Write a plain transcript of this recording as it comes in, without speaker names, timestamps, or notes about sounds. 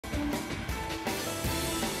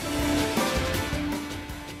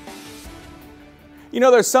You know,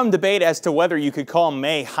 there's some debate as to whether you could call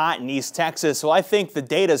May hot in East Texas. Well, I think the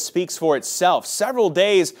data speaks for itself. Several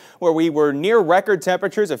days where we were near record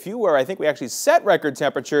temperatures, a few where I think we actually set record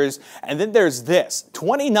temperatures, and then there's this,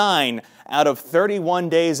 29 out of 31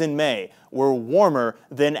 days in May were warmer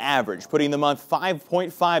than average, putting the month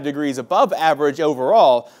 5.5 degrees above average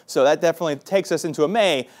overall. So that definitely takes us into a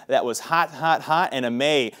May that was hot, hot, hot, and a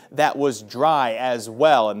May that was dry as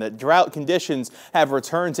well. And the drought conditions have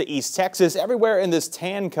returned to East Texas everywhere in this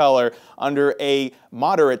tan color under a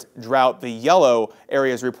moderate drought. The yellow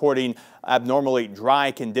area is reporting abnormally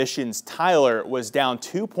dry conditions. Tyler was down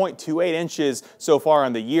 2.28 inches so far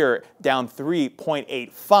on the year, down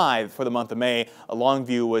 3.85 for the month of May.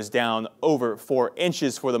 Longview was down over 4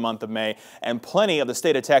 inches for the month of May, and plenty of the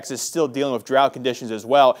state of Texas still dealing with drought conditions as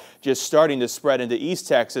well, just starting to spread into East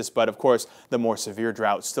Texas. But of course, the more severe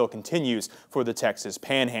drought still continues for the Texas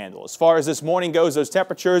Panhandle. As far as this morning goes, those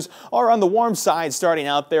temperatures are on the warm side starting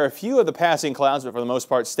out there. A few of the passing clouds, but for the most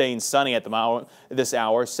part staying sunny at this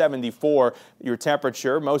hour. 74 your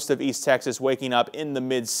temperature. Most of East Texas waking up in the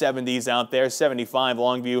mid 70s out there. 75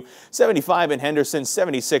 Longview, 75 in Henderson,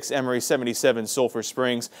 76 Emory, 77 Sulphur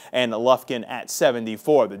Springs, and Lufkin at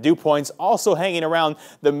 74. The dew points also hanging around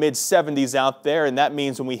the mid 70s out there, and that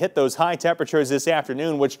means when we hit those high temperatures this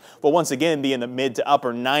afternoon, which will once again be in the mid to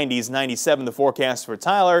upper 90s, 97 the forecast for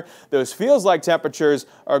Tyler, those feels like temperatures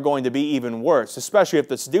are going to be even worse, especially if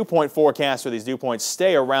this dew point forecast or these dew points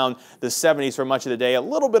stay around the 70s for much of the day. A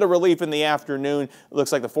little bit of relief in the afternoon. It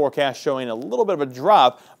looks like the forecast showing a little bit of a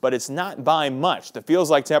drop, but it's not by much. The feels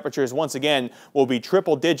like temperatures once again will be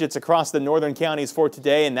triple digits across the northern counties for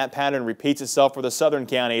today, and that pattern repeats itself for the southern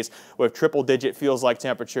counties with triple digit feels like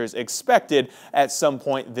temperatures expected at some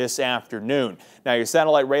point this afternoon. Now, your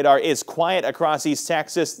satellite radar is quiet across East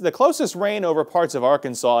Texas. The closest rain over parts of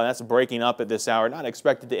Arkansas, and that's breaking up at this hour, not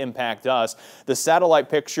expected to impact us. The satellite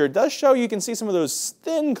picture does show you can see some of those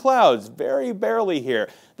thin clouds very barely here.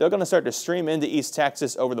 They're going to start to stream into East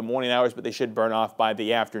Texas over the morning hours, but they should burn off by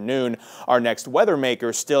the afternoon. Our next weather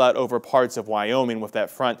maker still out over parts of Wyoming with that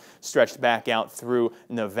front stretched back out through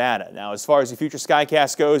Nevada. Now, as far as the future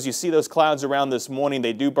skycast goes, you see those clouds around this morning.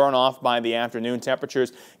 They do burn off by the afternoon.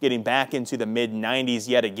 Temperatures getting back into the mid-90s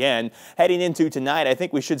yet again. Heading into tonight, I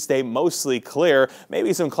think we should stay mostly clear.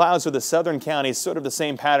 Maybe some clouds for the southern counties, sort of the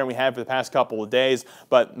same pattern we had for the past couple of days,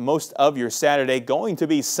 but most of your Saturday going to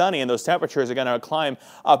be sunny, and those temperatures are going to climb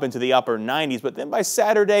up into the upper 90s. But then by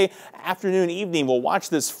Saturday afternoon, evening, we'll watch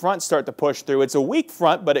this front start to push through. It's a weak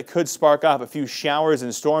front, but it could spark off a few showers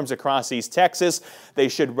and storms across East Texas. They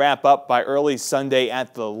should wrap up by early Sunday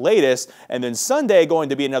at the latest. And then Sunday going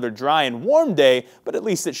to be another dry and warm day, but at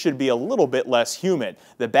least it should be a little bit less humid.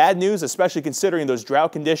 The bad news, especially considering those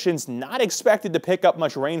drought conditions, not expected to pick up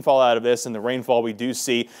much rainfall out of this, and the rainfall we do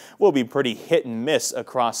see will be pretty hit and miss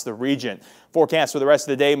across the region. Forecast for the rest of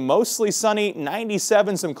the day, mostly sunny,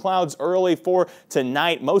 97, some clouds early for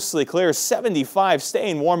tonight, mostly clear, 75,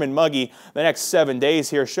 staying warm and muggy the next 7 days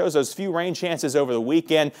here. Shows those few rain chances over the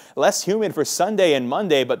weekend, less humid for Sunday and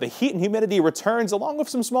Monday, but the heat and humidity returns along with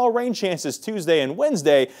some small rain chances Tuesday and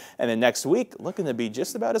Wednesday, and then next week looking to be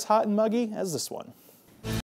just about as hot and muggy as this one.